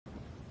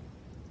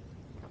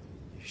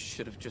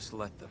should have just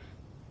let them.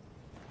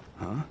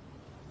 Huh?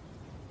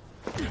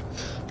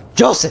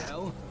 Joseph!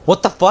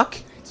 What the fuck?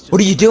 What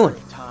are you doing?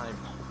 Time.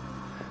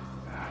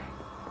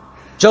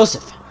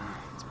 Joseph!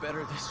 It's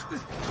better this way.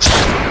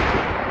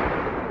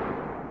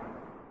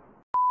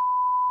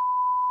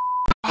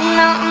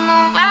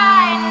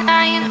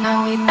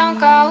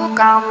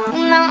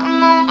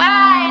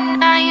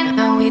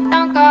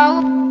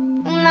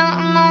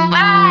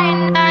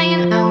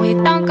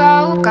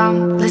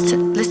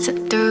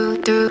 Listen through,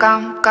 gum.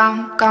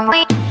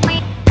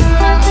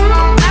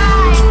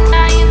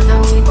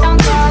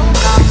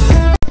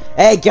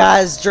 Hey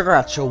guys,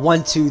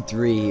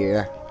 Juggernaut123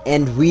 here,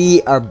 and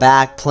we are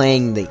back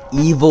playing The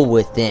Evil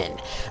Within.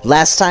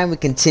 Last time we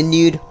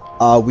continued,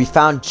 we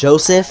found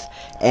Joseph,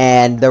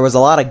 and there was a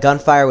lot of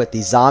gunfire with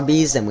these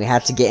zombies, and we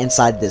had to get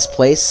inside this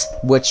place,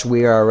 which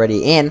we are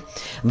already in.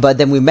 But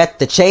then we met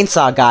the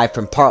chainsaw guy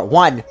from part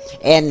 1,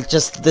 and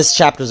just this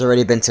chapter's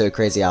already been to a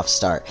crazy off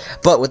start.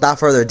 But without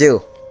further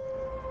ado,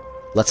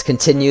 let's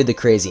continue the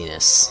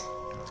craziness.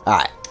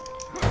 Alright,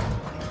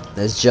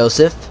 there's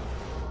Joseph.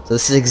 So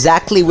this is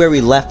exactly where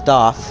we left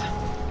off.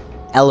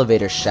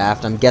 Elevator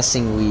shaft. I'm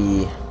guessing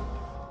we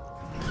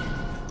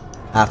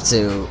have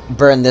to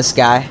burn this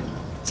guy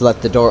to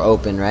let the door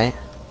open, right?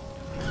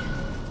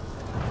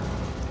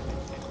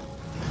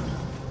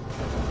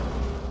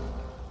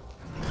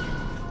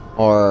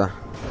 Or...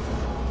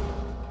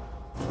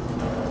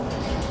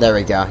 there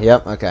we go.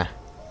 Yep, okay.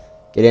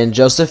 Get in,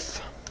 Joseph.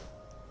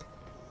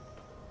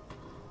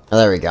 Oh,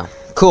 there we go.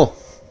 Cool.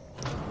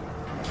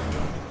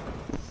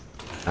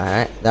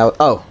 Alright, that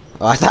oh,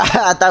 I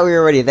thought we were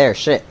already there,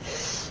 shit.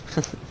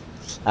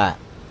 Alright.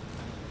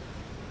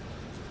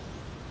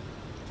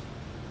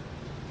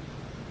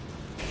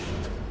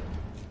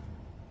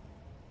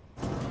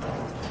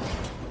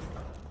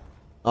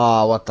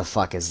 Oh, what the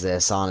fuck is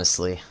this,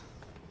 honestly?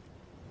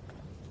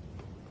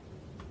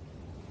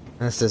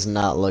 This does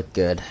not look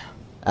good.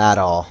 At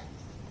all.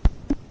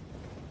 Do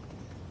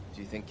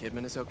you think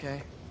Kidman is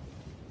okay?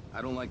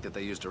 I don't like that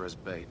they used her as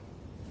bait.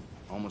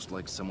 Almost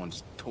like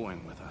someone's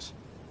toying with us.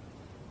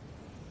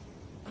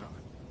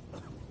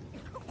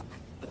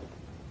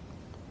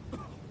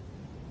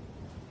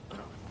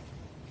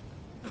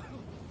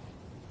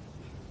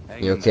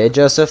 You okay,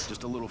 Joseph?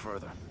 Just a little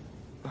further.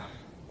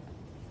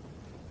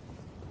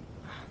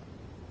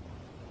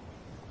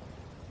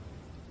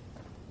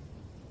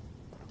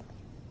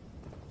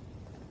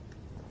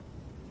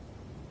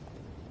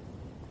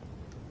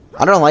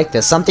 I don't like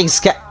this. Something's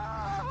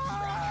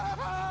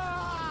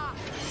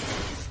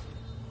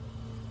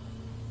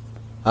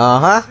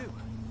Uh-huh.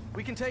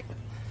 We can take...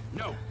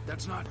 No,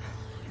 that's not...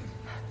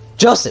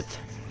 Joseph!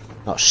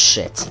 Oh,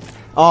 shit.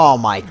 Oh,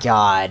 my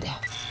God.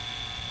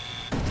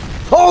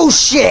 Oh,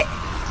 shit!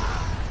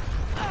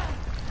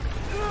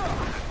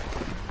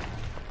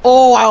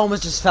 Oh, I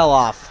almost just fell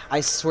off.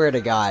 I swear to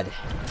God.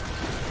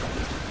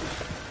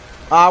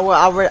 I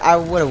would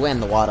have went in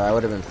the water. I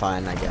would have been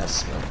fine, I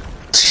guess.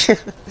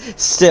 But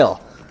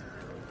still.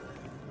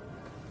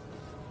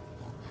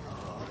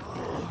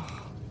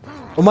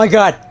 Oh my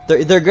God!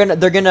 They're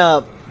gonna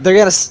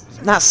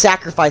not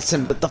sacrifice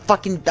him, but the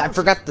fucking I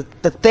forgot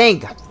the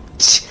thing.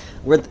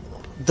 Where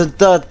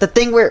the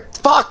thing where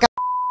fuck.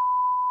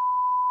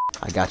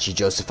 I got you,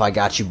 Joseph. I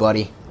got you,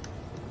 buddy.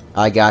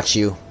 I got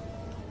you.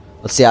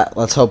 Let's see.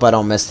 Let's hope I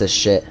don't miss this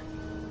shit.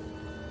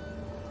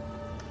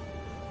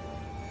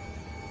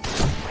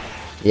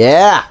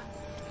 Yeah.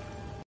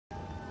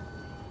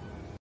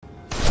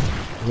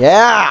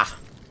 Yeah.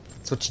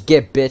 That's what you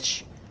get,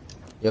 bitch.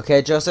 You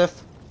okay,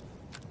 Joseph?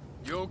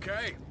 You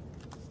okay?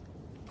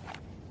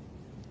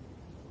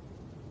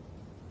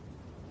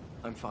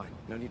 I'm fine.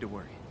 No need to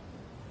worry.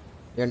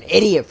 You're an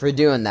idiot for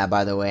doing that,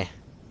 by the way.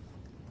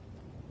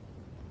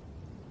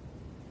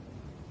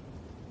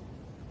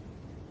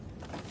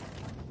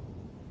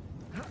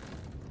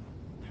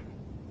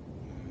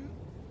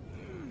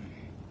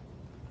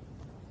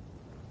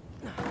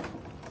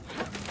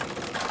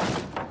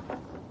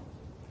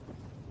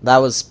 That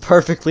was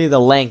perfectly the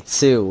length,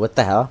 too. What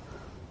the hell?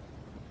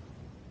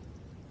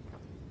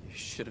 You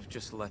should have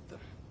just let them.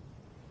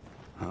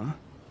 Huh?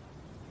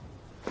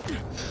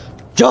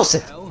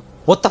 Joseph!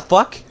 What the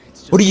fuck?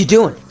 What are you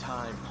doing?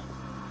 Time.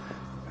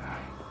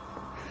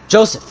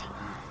 Joseph!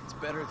 It's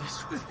better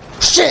this way.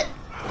 Shit!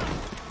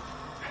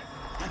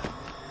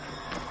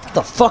 What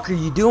the fuck are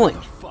you doing?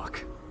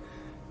 Fuck.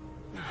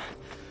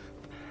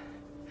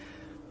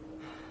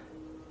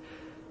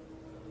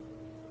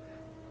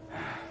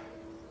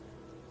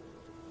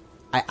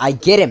 I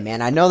get it,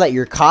 man. I know that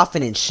you're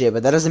coughing and shit,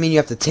 but that doesn't mean you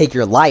have to take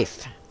your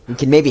life. We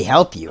can maybe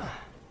help you.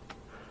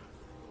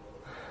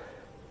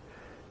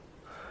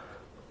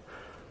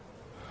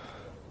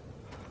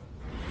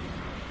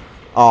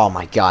 Oh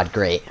my God,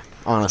 great.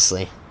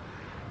 Honestly.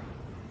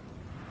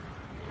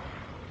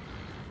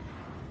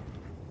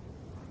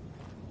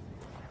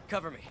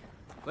 Cover me.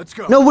 Let's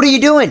go. No, what are you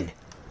doing?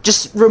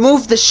 Just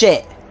remove the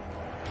shit.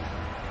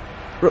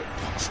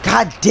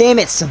 God damn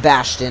it,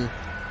 Sebastian.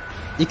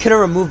 You could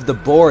have removed the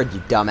board, you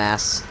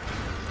dumbass.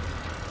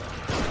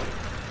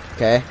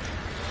 Okay.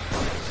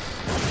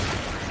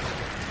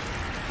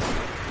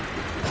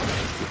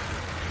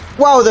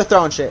 Whoa, they're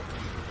throwing shit.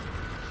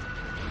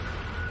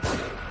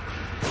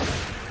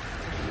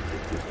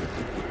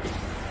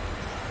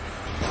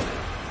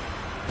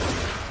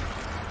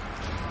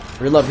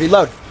 Reload,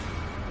 reload.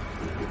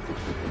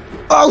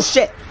 Oh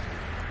shit.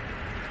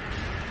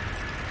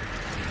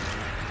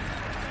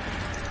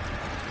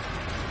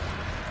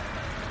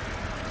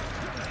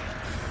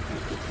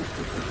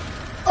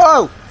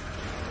 Oh.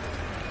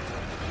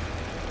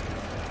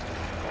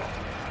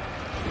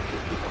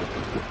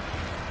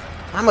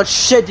 How much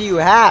shit do you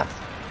have?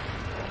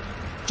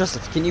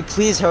 Joseph, can you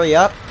please hurry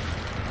up?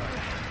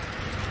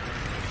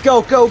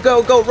 Go, go,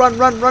 go, go. Run,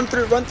 run, run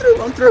through, run through,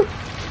 run through.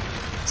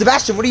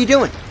 Sebastian, what are you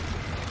doing?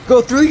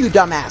 Go through, you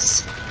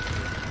dumbass.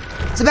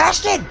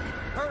 Sebastian!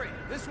 Hurry,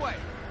 this way.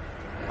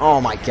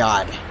 Oh my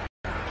god.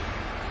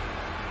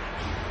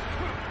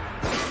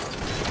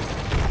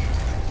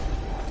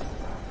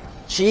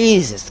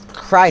 Jesus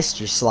Christ,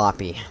 you're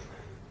sloppy.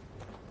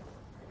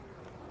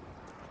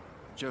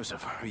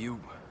 Joseph, are you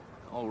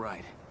all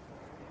right?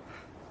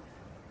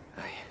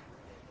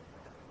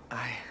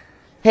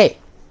 Hey,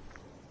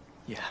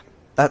 Yeah.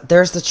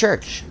 there's the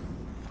church.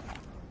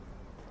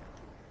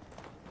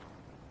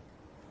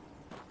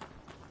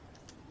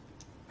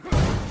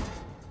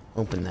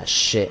 Open that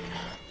shit.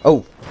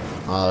 Oh,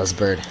 oh, this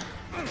bird.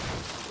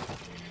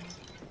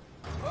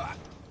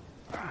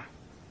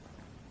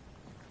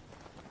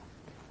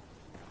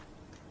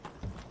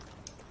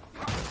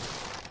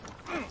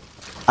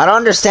 I don't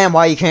understand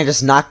why you can't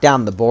just knock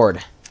down the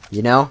board,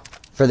 you know?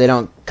 For they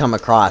don't come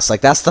across.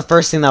 Like, that's the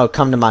first thing that would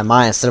come to my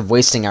mind instead of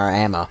wasting our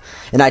ammo.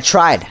 And I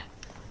tried.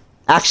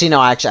 Actually, no,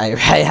 I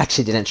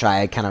actually didn't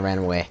try. I kind of ran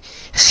away.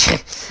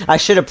 I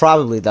should have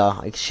probably, though.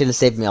 It should have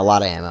saved me a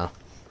lot of ammo.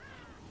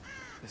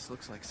 This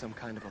looks like some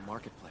kind of a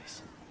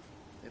marketplace.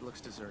 It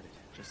looks deserted,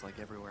 just like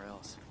everywhere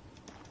else.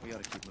 We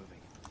ought to keep moving.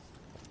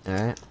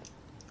 Alright.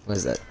 What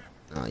is that?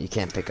 Oh, you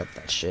can't pick up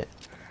that shit.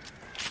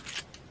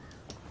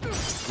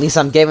 At least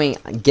I'm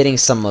getting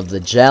some of the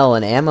gel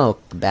and ammo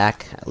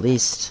back, at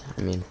least.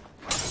 I mean...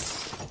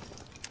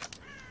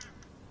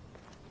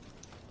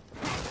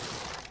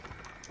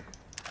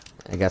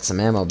 I got some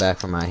ammo back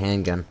from my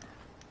handgun.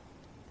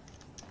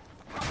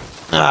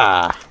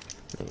 Ah!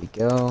 There we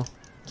go.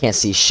 Can't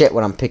see shit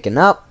what I'm picking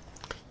up.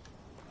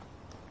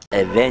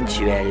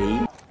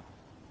 Eventually.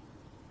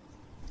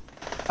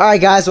 Alright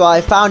guys, well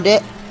I found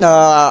it.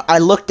 I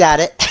looked at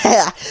it.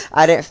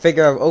 I didn't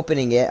figure of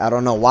opening it. I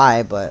don't know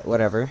why, but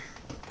whatever.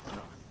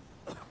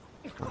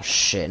 Oh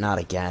shit, not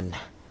again.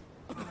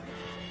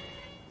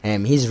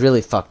 Damn, he's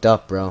really fucked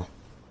up, bro.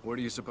 Where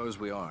do you suppose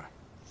we are?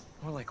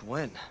 More like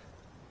when?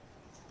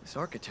 This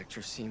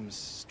architecture seems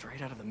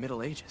straight out of the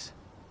Middle Ages.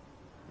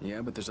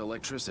 Yeah, but there's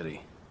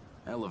electricity.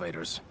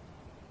 Elevators.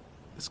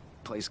 This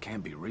place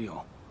can't be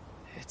real.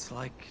 It's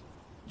like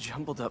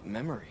jumbled up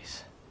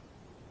memories.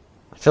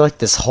 I feel like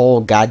this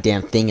whole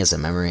goddamn thing is a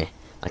memory.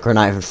 Like we're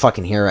not even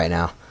fucking here right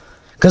now.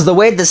 Because the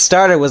way this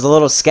started was a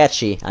little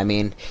sketchy. I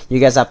mean, you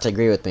guys have to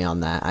agree with me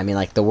on that. I mean,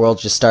 like, the world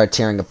just started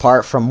tearing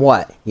apart from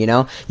what, you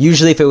know?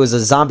 Usually if it was a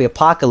zombie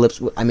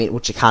apocalypse, I mean,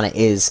 which it kind of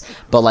is,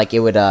 but, like, it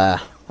would, oh,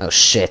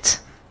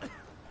 shit.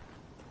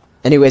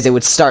 Anyways, it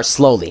would start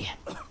slowly.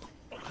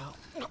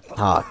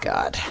 Oh,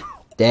 God.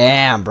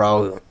 Damn,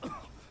 bro.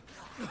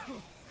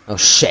 Oh,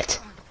 shit.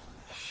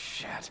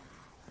 Shit.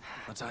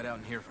 Let's hide out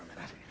in here for a minute.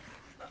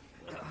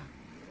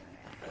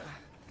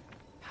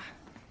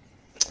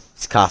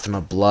 It's coughing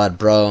up blood,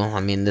 bro.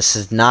 I mean, this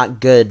is not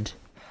good.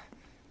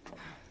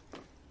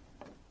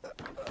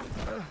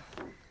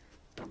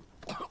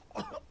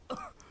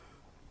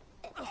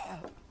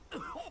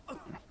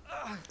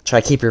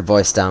 Try to keep your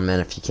voice down, man,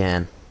 if you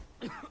can.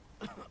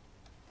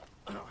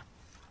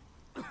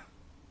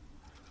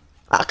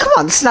 Ah, come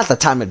on, this is not the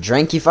time to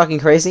drink, you fucking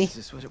crazy. Is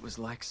this what it was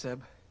like,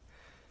 Seb?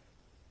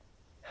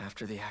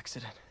 After the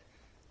accident?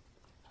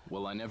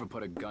 Well, I never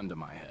put a gun to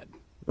my head.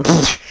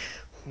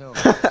 No.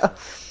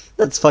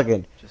 That's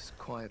fucking... Just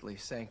quietly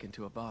sank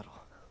into a bottle.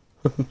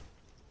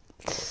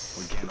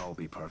 We can't all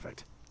be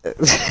perfect. It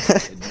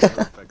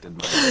never affected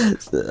my work.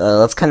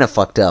 That's kind of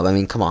fucked up. I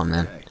mean, come on,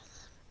 man. Hey,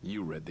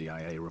 you read the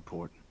IA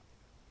report.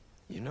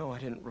 You know I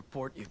didn't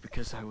report you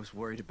because I was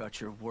worried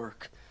about your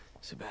work,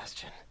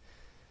 Sebastian.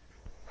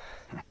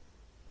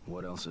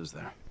 What else is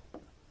there?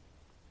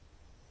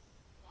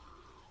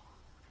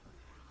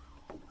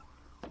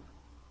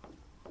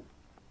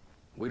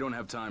 We don't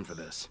have time for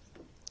this.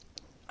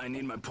 I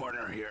need my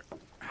partner here.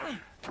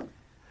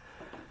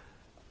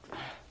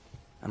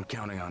 I'm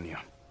counting on you.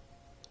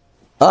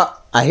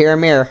 Oh, I hear a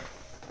mirror.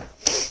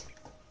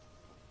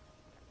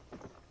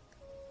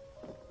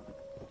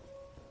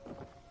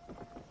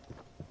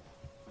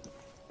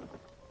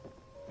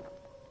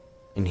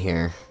 In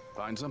here.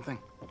 Find something?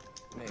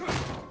 Maybe.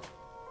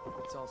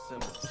 It's all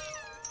symbols.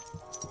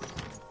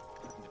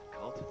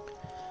 Cult?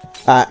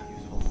 Useful.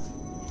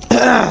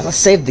 Let's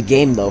save the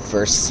game though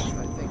first. I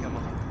think I'm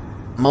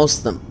on.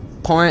 Most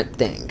important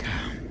thing.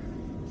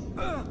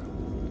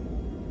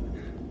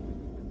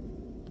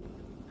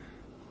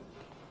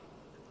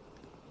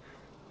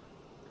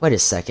 Wait a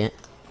second.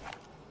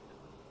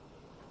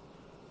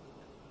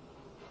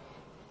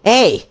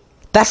 Hey,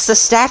 that's the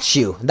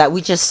statue that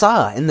we just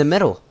saw in the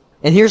middle.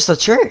 And here's the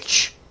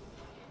church.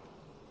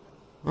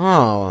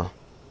 Oh.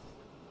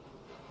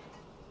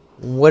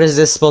 What is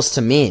this supposed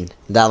to mean?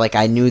 That, like,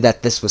 I knew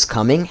that this was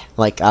coming?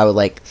 Like, I would,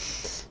 like,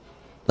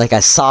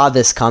 I saw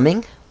this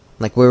coming?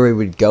 Like, where we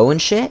would go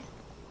and shit?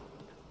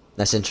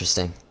 That's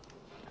interesting.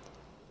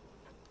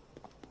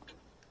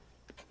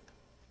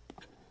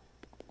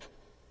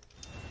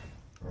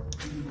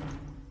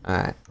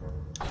 Alright.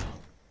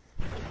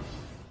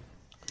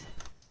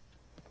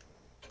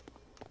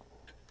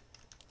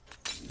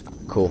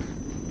 Cool.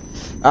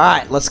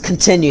 Alright, let's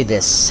continue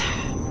this.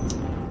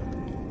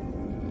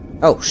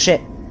 Oh,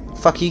 shit.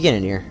 Fuck you, get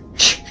in here.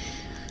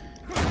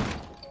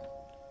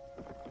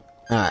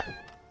 Alright.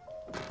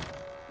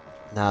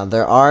 Now,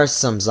 there are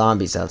some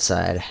zombies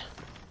outside.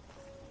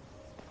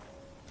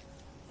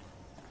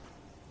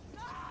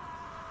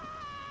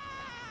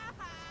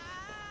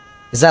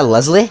 Is that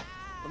Leslie?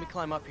 Let me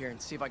climb up here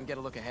and see if I can get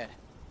a look ahead.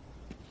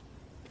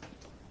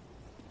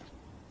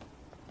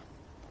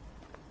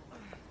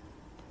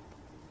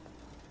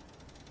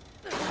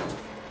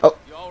 Oh,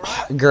 You all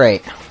right?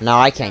 great. Now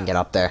I can't get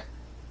up there.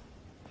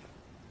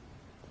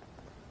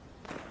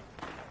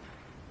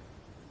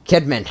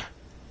 Kidman.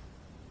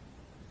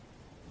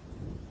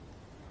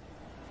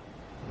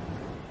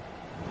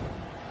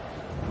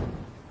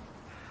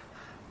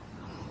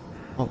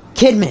 Oh,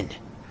 Kidman!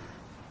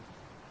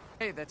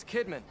 Hey, that's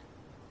Kidman.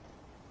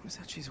 Who's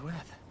that she's with?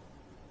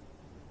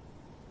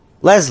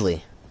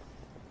 Leslie.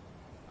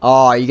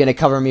 Oh, are you gonna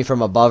cover me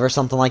from above or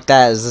something like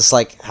that? Is this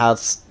like how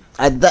it's...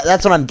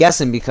 that's what I'm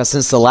guessing, because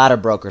since the ladder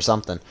broke or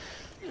something.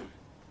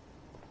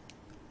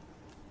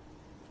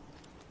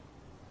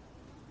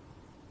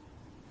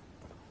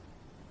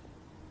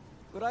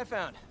 What I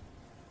found.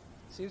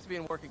 Seems to be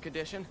in working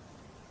condition.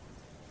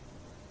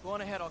 Go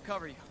on ahead, I'll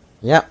cover you.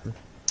 Yep.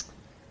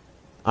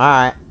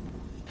 Alright.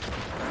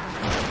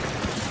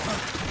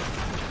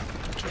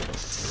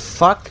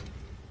 Fuck?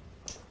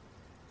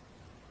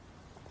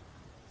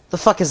 The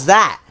fuck is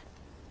that?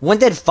 When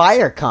did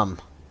fire come?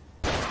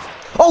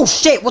 Oh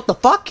shit, what the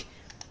fuck?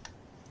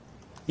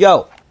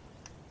 Yo.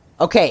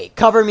 Okay,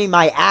 cover me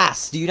my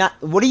ass. Do you not...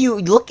 What are you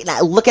looking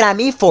at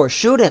me for?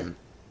 Shoot him.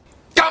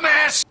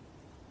 Dumbass!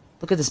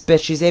 Look at this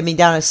bitch, she's aiming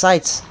down his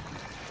sights.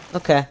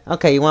 Okay,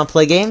 okay, you wanna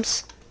play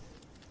games?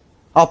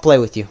 I'll play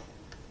with you.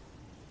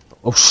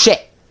 Oh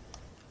shit!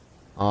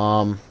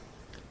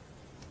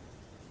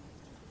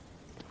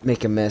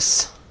 Make a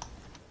miss.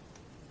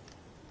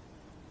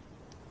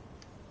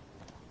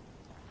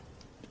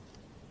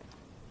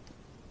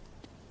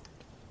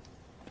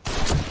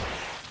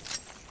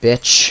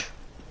 Bitch.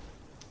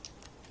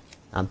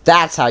 Now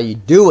that's how you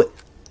do it!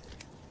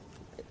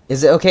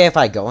 Is it okay if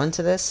I go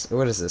into this? Or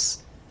what is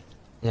this?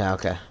 Yeah,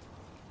 okay.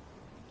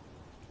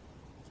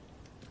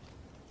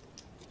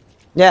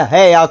 Yeah,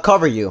 hey, I'll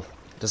cover you.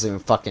 Doesn't even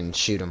fucking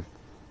shoot him.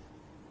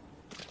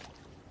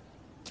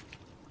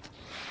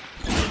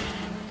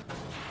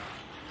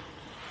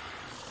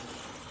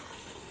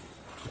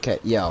 Okay,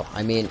 yo,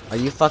 I mean, are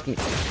you fucking...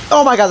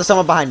 Oh my god, there's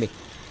someone behind me!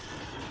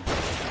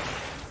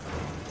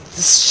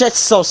 This shit's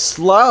so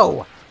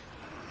slow!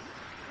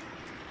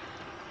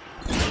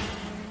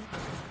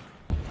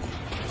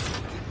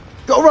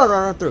 Go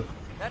run through!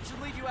 That should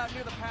lead you out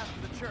near the path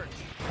to the church.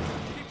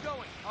 Keep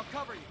going, I'll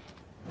cover you.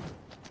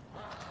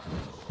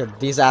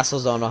 These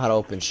assholes don't know how to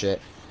open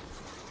shit.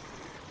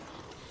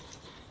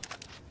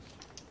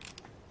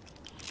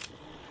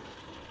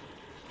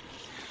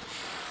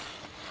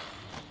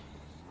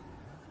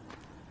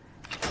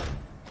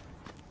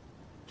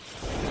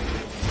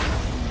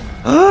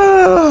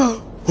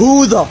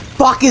 Who the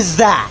fuck is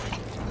that?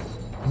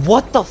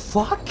 What the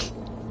fuck?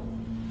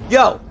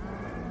 Yo!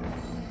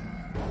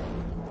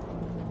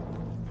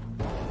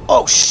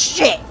 Oh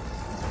shit!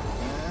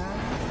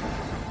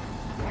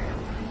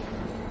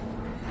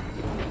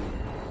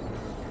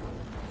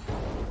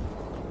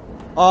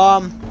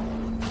 Oh!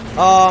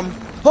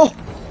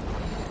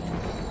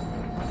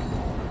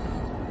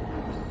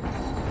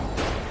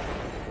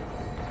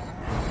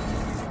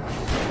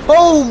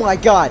 Oh my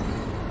god!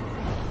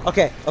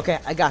 Okay, okay,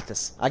 I got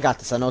this. I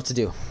know what to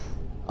do.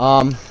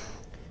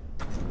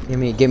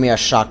 Give me a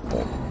shock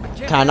bolt.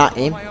 Can I not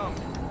aim?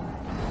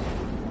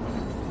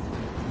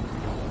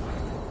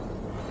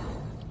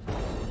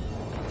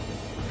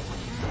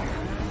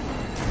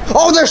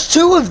 Oh, there's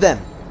two of them!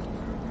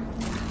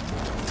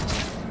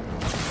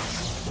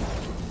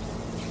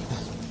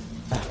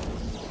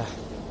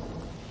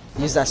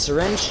 Use that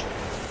syringe.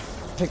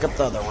 Pick up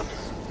the other one.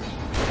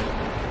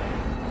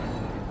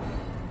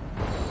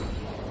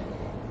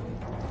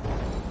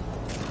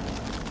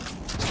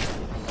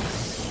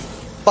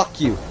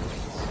 Fuck you.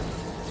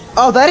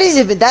 Oh,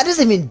 that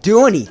doesn't even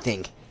do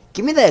anything.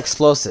 Give me the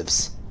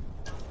explosives.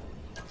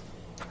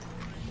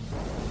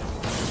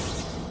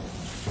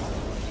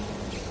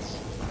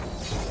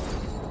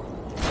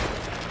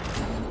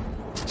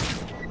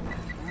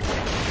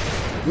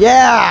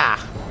 Yeah!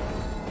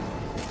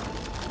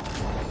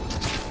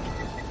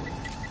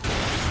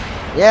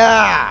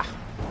 Yeah!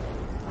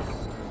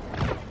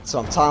 That's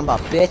what I'm talking about,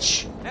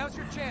 bitch.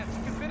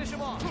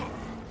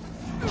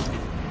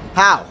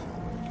 How?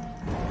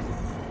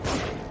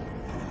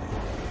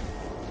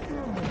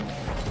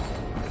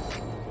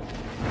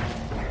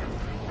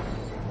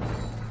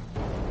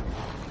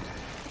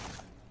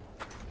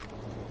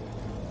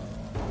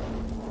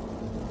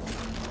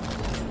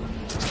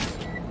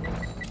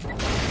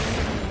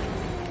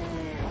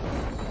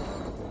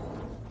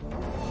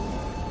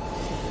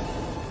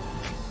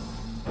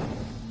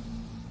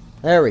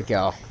 There we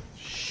go.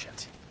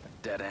 Shit.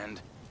 A dead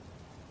end.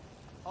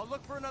 I'll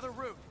look for another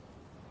route.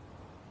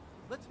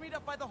 Let's meet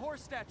up by the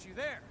horse statue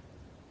there.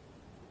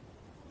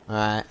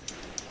 Alright.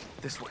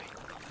 This way.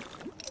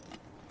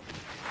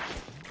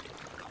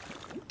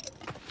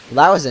 Well,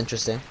 that was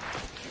interesting.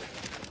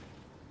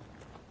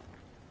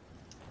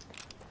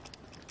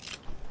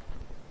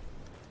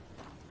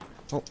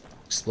 Oh,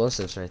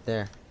 explosives right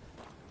there.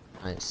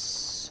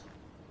 Nice.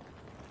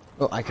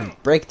 Oh, I can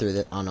break through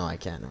that. Oh no, I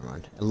can't. Never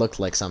mind. It looked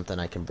like something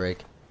I can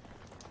break.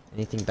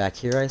 Anything back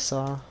here I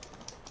saw?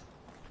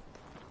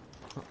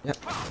 Oh, yep.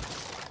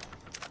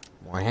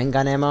 More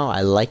handgun ammo. I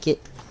like it.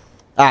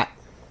 Ah.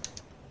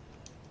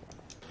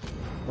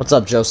 What's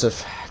up,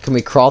 Joseph? Can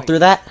we crawl through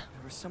that?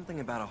 There was something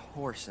about a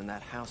horse in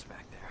that house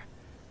back there.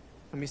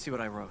 Let me see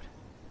what I wrote.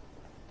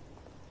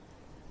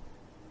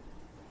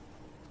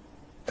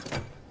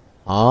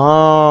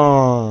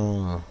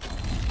 Oh.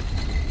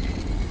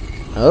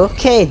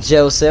 Okay,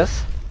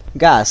 Joseph.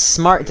 Got a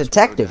smart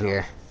detective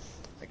here.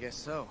 I guess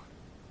so.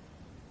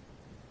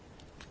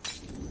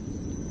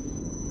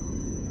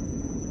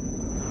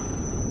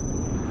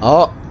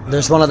 Oh,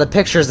 there's one of the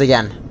pictures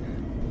again.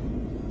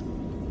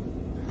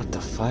 What the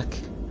fuck?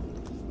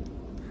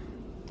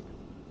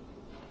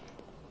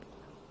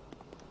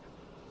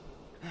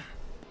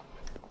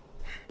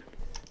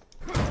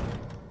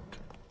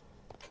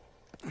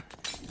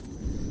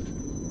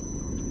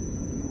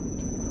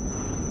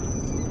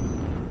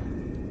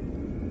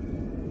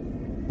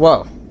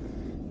 Whoa.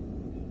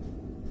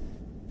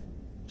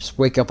 Just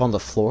wake up on the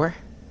floor?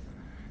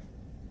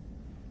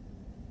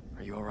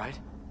 Are you alright?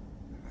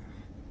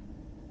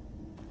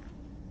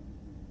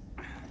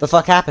 The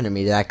fuck happened to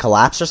me? Did I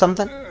collapse or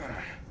something?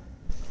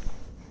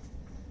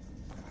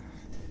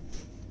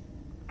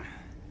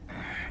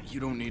 You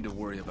don't need to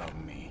worry about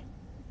me.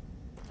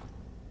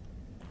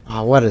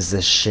 Oh, what is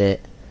this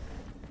shit?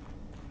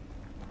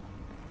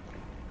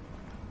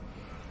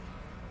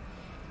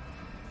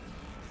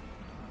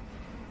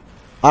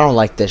 I don't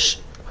like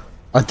this.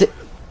 Are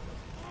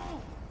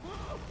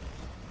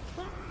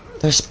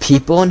there's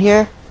people in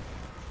here?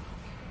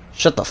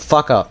 Shut the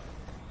fuck up.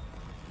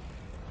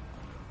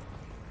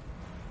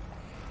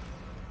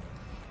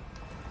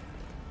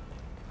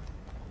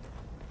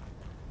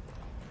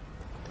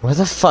 Where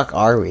the fuck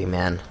are we,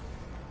 man?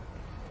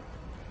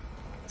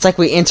 It's like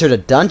we entered a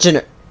dungeon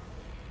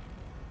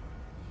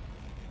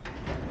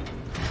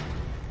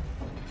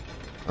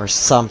or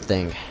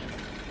something.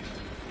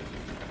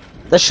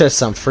 This shit's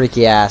some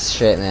freaky ass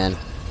shit, man.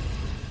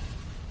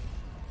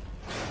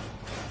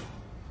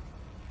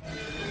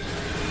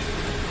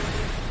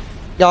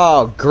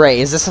 Oh, great.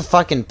 Is this a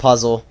fucking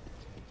puzzle?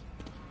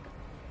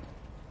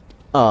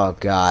 Oh,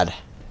 God.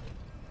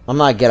 I'm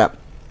not get up.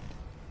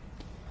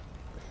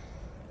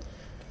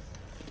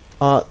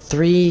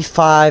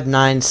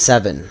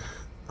 3597.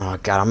 Oh,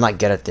 God, I'm not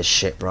good at this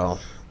shit, bro.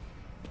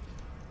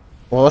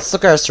 Well, let's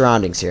look at our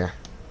surroundings here.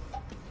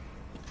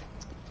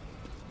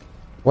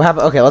 What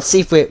happen? Okay, let's see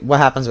if what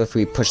happens if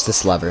we push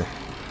this lever.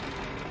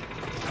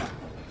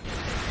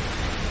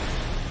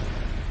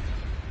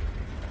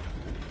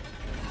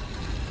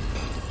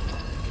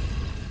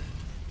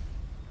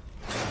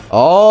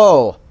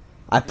 Oh,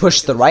 I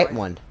pushed the right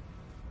one.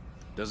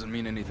 Doesn't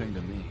mean anything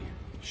to me,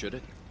 should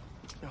it?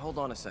 Hold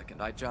on a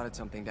second. I jotted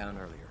something down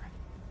earlier.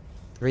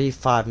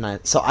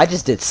 359. So I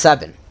just did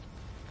 7.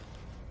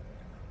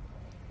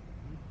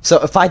 So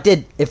if I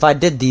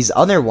did these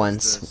other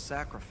ones, The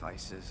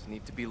sacrifices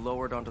need to be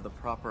lowered onto the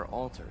proper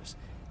altars,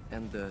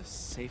 and the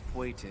safe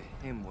way to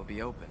him will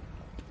be open.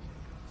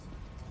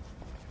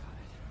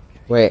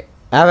 wait,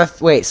 I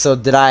have a wait. So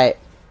did I?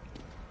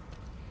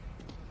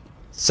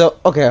 So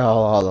okay,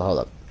 hold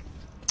up.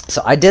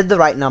 So I did the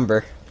right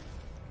number.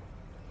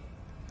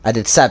 I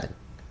did 7,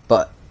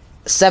 but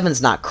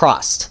 7's not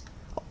crossed.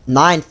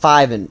 9,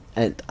 5,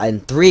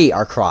 and 3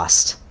 are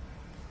crossed.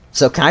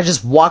 So can I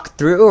just walk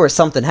through, or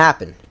something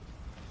happened?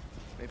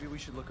 Maybe we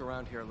should look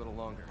around here a little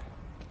longer.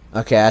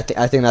 Okay,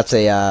 I think that's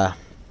a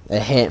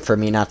hint for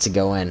me not to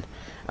go in.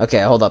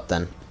 Okay, hold up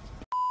then.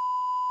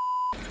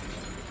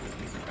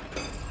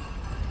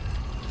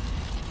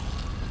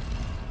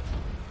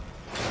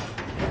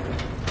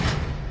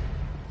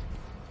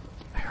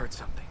 I heard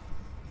something.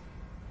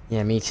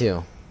 Yeah, me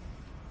too.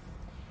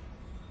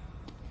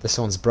 This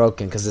one's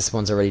broken because this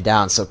one's already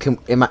down. So can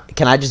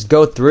I just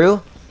go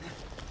through?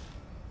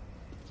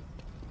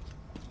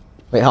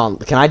 Wait,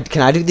 hold on.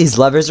 Can I do these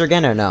levers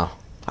again or no?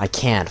 I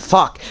can.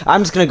 Fuck.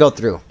 I'm just gonna go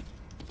through.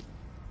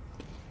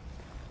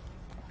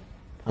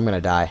 I'm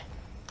gonna die.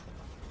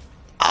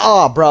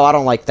 Oh, bro, I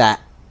don't like that.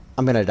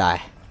 I'm gonna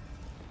die.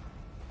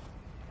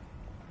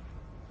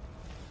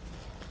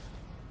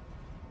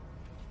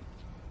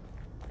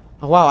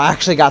 wow, I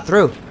actually got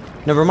through.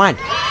 Never mind.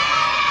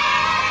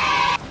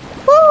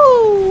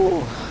 Woo!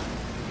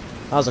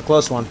 That was a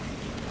close one.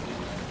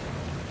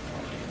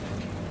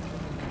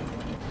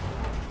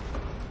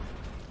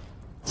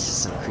 This is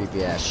some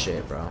creepy ass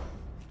shit, bro.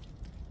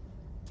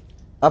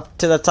 Up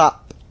to the top.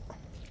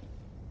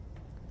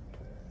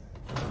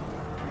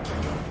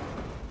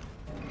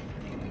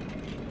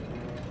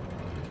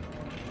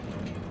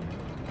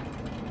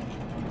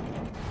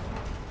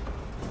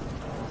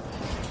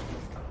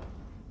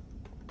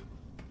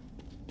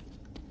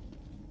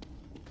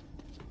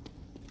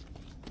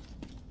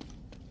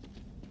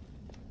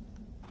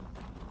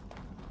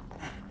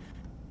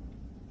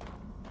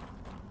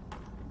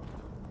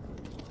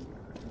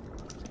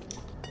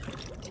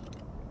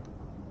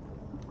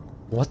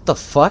 What the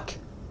fuck?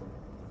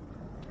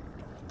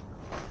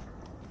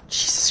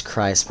 Jesus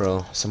Christ,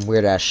 bro. Some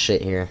weird ass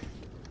shit here.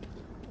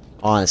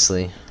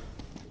 Honestly.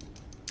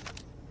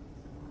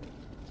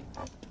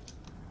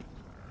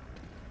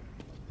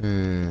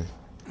 Can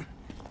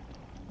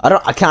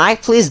I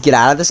please get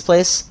out of this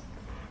place?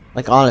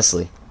 Like,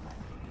 honestly.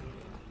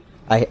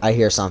 I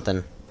hear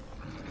something.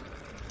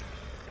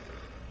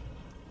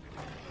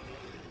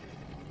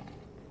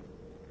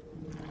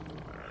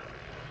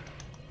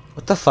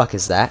 What the fuck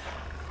is that?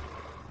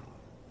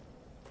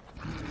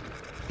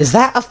 Is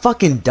that a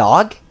fucking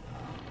dog?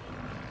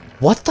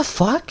 What the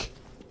fuck?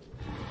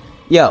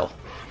 Yo.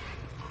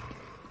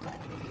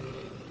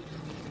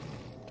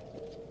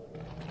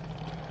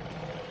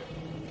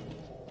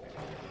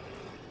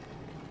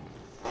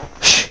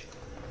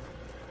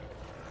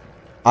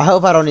 I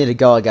hope I don't need to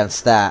go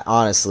against that,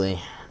 honestly.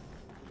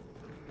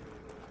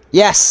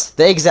 Yes!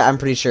 The exit, I'm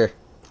pretty sure.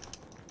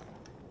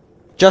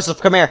 Joseph,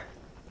 come here.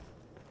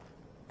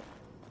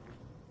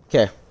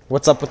 Okay,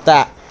 what's up with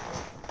that?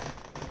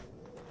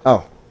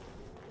 Oh.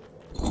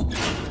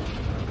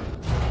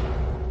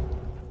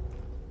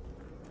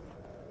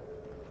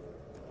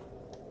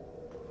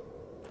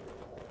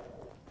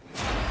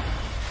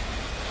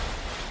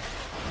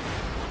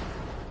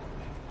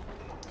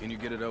 Can you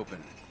get it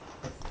open?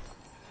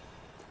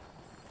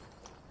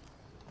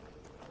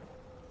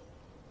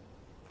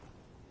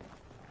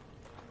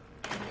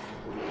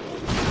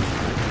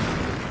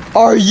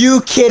 Are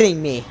you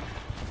kidding me?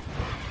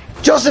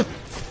 Joseph!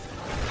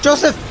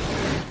 Joseph!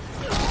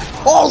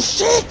 Oh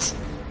shit!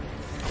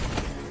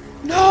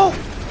 No!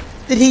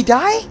 Did he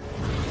die?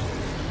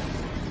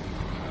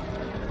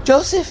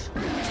 Joseph?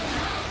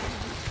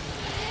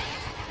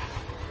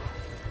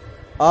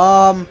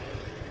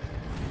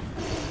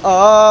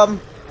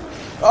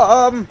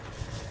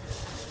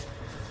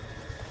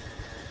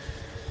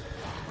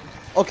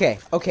 Okay,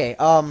 okay,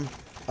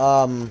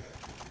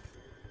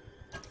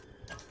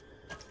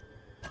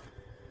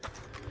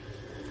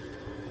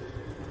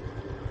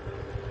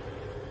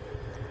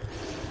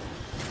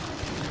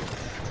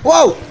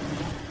 Whoa!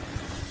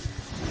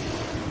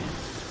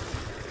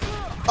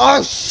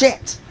 Oh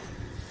shit!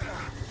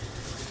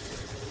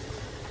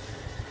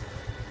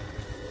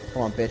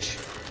 Come on, bitch.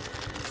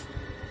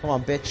 Come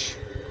on, bitch.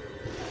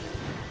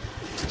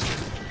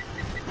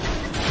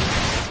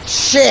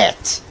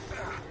 Shit!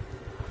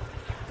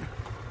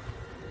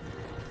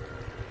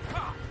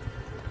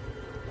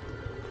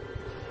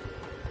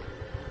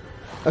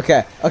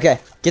 Okay, okay.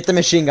 Get the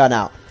machine gun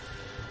out.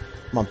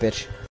 Come on,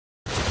 bitch.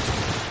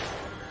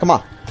 Come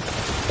on.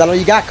 Is that all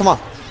you got? Come on.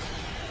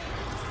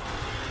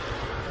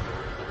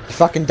 You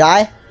fucking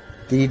die?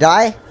 Did he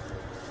die?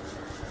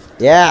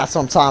 Yeah, that's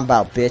what I'm talking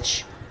about,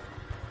 bitch.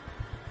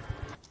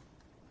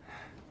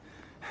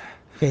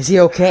 Okay, is he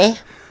okay?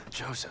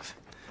 Joseph.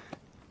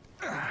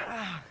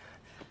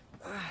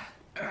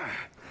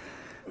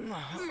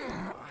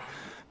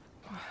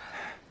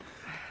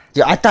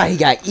 Yo, I thought he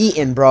got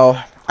eaten, bro.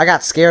 I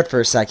got scared for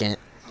a second.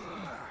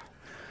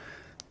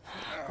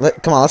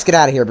 Come on, let's get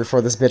out of here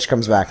before this bitch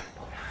comes back.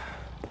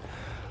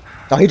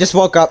 Oh, he just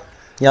woke up.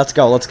 Yeah, let's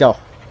go, let's go.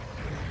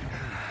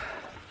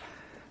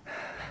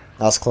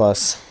 That was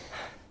close.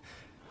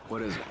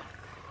 What is it?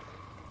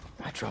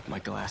 I dropped my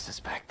glasses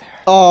back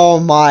there. Oh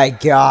my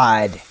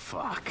god.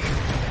 Fuck.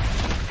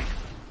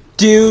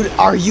 Dude,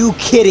 are you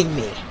kidding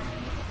me?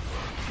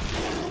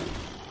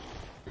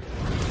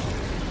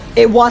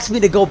 It wants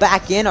me to go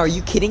back in? Are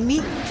you kidding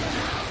me?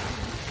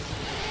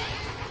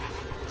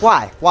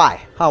 Why?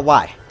 Why? How?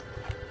 Why?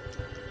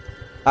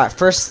 Alright,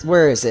 first,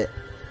 where is it?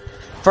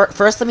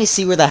 First, let me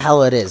see where the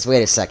hell it is.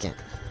 Wait a second.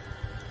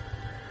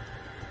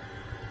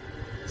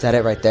 Is that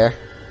it right there?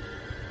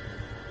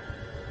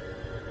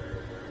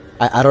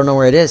 I don't know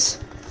where it is.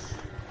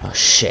 Oh,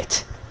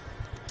 shit.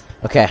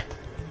 Okay.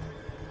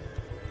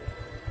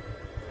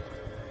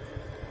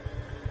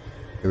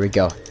 Here we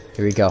go.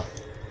 Here we go.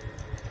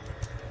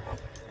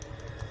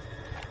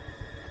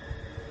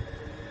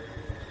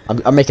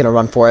 I'm making a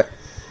run for it.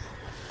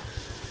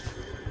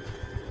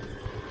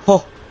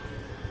 Oh.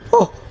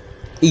 Oh.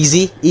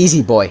 Easy.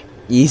 Easy, boy.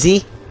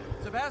 Easy.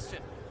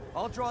 Sebastian,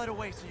 I'll draw it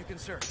away so you can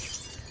search.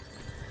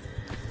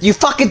 You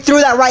fucking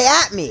threw that right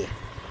at me!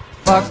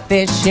 Fuck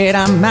this shit,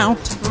 I'm out.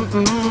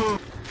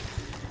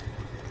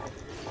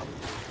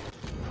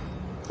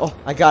 Oh,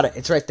 I got it.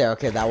 It's right there.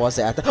 Okay, that was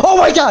it. Oh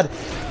my god!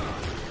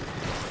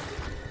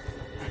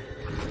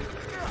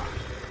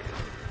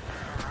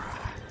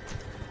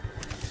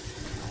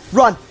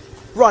 Run!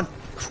 Run!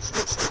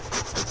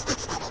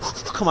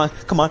 Come on,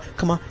 come on,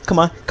 come on, come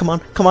on, come on,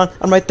 come on.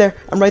 I'm right there.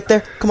 I'm right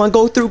there. Come on,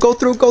 go through, go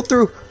through, go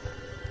through.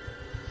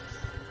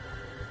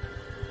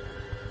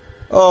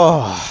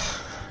 Oh.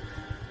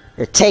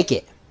 Here, take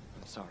it.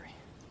 I'm sorry.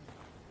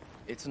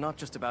 It's not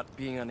just about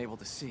being unable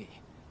to see.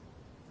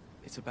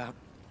 It's about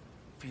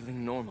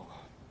feeling normal.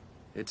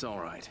 It's all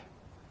right.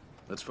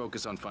 Let's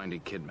focus on finding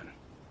Kidman.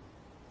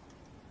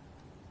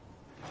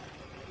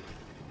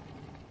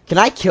 Can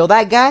I kill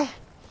that guy?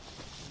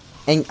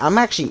 And I'm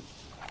actually,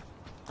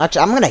 I'm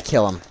gonna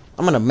kill him.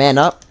 I'm gonna man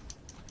up.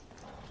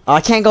 Oh,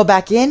 I can't go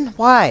back in?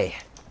 Why?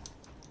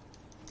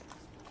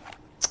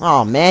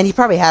 Oh man, he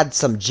probably had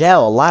some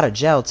gel, a lot of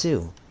gel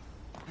too.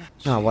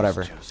 Oh,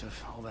 whatever.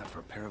 Joseph, all that for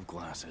a pair of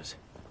glasses.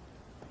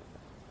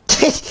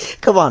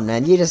 Come on,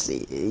 man. He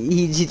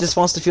just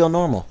wants to feel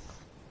normal.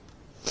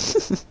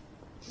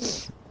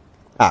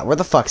 Ah, where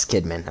the fuck's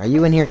Kidman? Are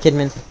you in here,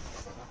 Kidman?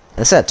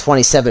 That's at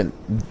 27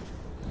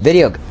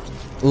 video.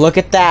 Look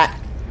at that.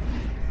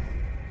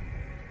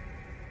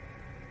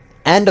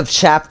 End of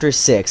chapter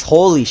 6.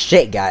 Holy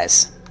shit,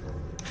 guys.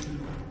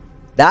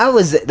 That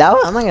was I'm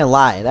not gonna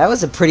lie. That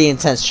was a pretty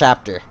intense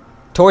chapter.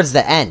 Towards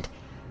the end.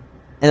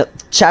 And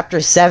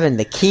chapter 7,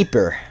 the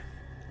Keeper.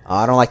 Oh,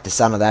 I don't like the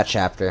sound of that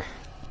chapter.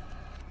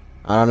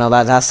 I don't know,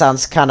 that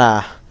sounds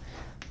kinda...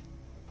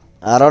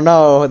 I don't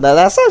know,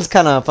 that sounds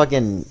kinda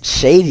fucking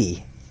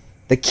shady.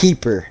 The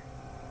Keeper.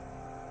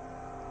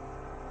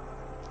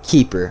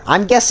 Keeper.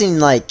 I'm guessing,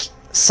 like,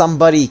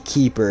 somebody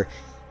Keeper.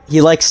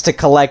 He likes to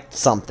collect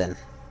something.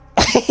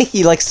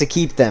 He likes to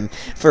keep them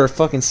for a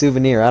fucking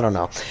souvenir. I don't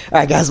know.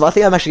 Alright, guys. Well, I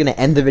think I'm actually going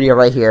to end the video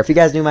right here. If you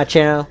guys new to my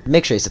channel,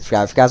 make sure you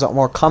subscribe. If you guys want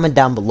more, comment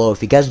down below.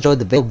 If you guys enjoyed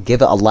the video,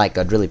 give it a like.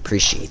 I'd really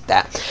appreciate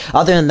that.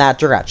 Other than that,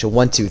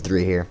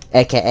 Dragacha123 here.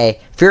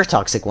 A.K.A. Fear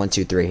Toxic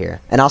 123 here.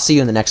 And I'll see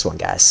you in the next one,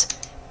 guys.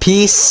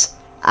 Peace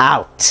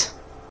out.